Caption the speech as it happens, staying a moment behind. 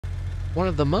One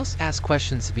of the most asked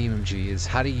questions in BeamNG is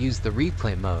how to use the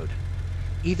replay mode.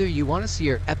 Either you want to see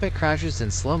your epic crashes in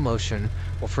slow motion,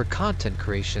 or for content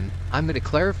creation, I'm going to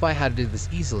clarify how to do this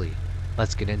easily.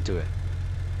 Let's get into it.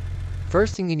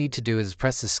 First thing you need to do is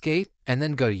press escape and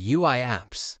then go to UI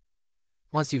apps.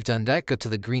 Once you've done that, go to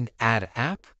the green add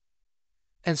app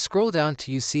and scroll down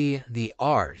till you see the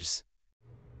R's.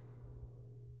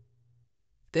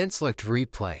 Then select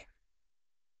replay.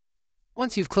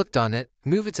 Once you've clicked on it,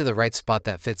 move it to the right spot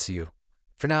that fits you.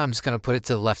 For now, I'm just going to put it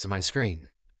to the left of my screen.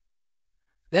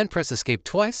 Then press escape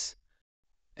twice,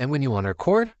 and when you want to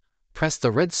record, press the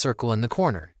red circle in the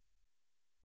corner.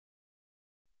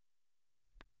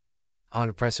 I want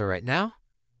to press it right now,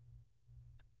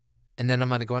 and then I'm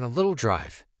going to go on a little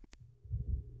drive.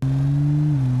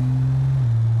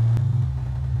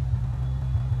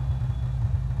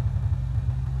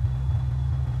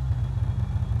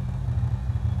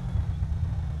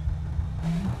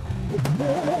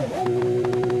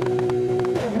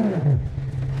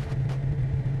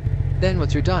 Then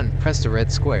once you're done, press the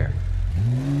red square.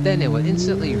 Then it will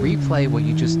instantly replay what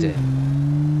you just did.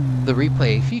 The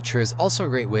replay feature is also a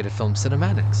great way to film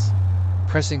cinematics.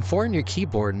 Pressing 4 on your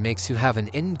keyboard makes you have an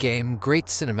in-game, great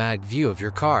cinematic view of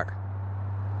your car.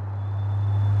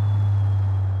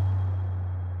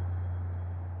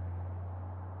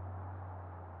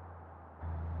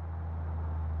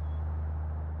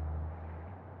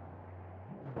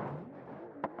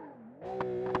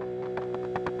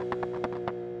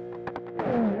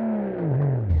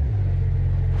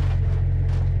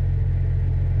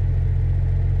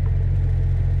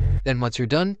 Then once you're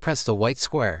done, press the white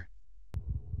square.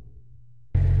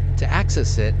 To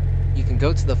access it, you can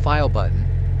go to the File button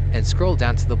and scroll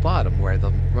down to the bottom where the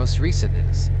most recent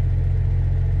is.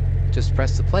 Just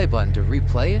press the play button to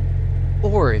replay it,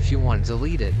 or if you want to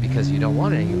delete it because you don't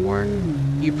want it anymore,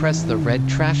 you press the red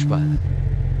trash button.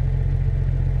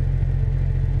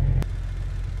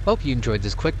 Hope you enjoyed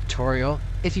this quick tutorial.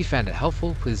 If you found it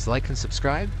helpful, please like and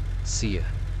subscribe. See ya.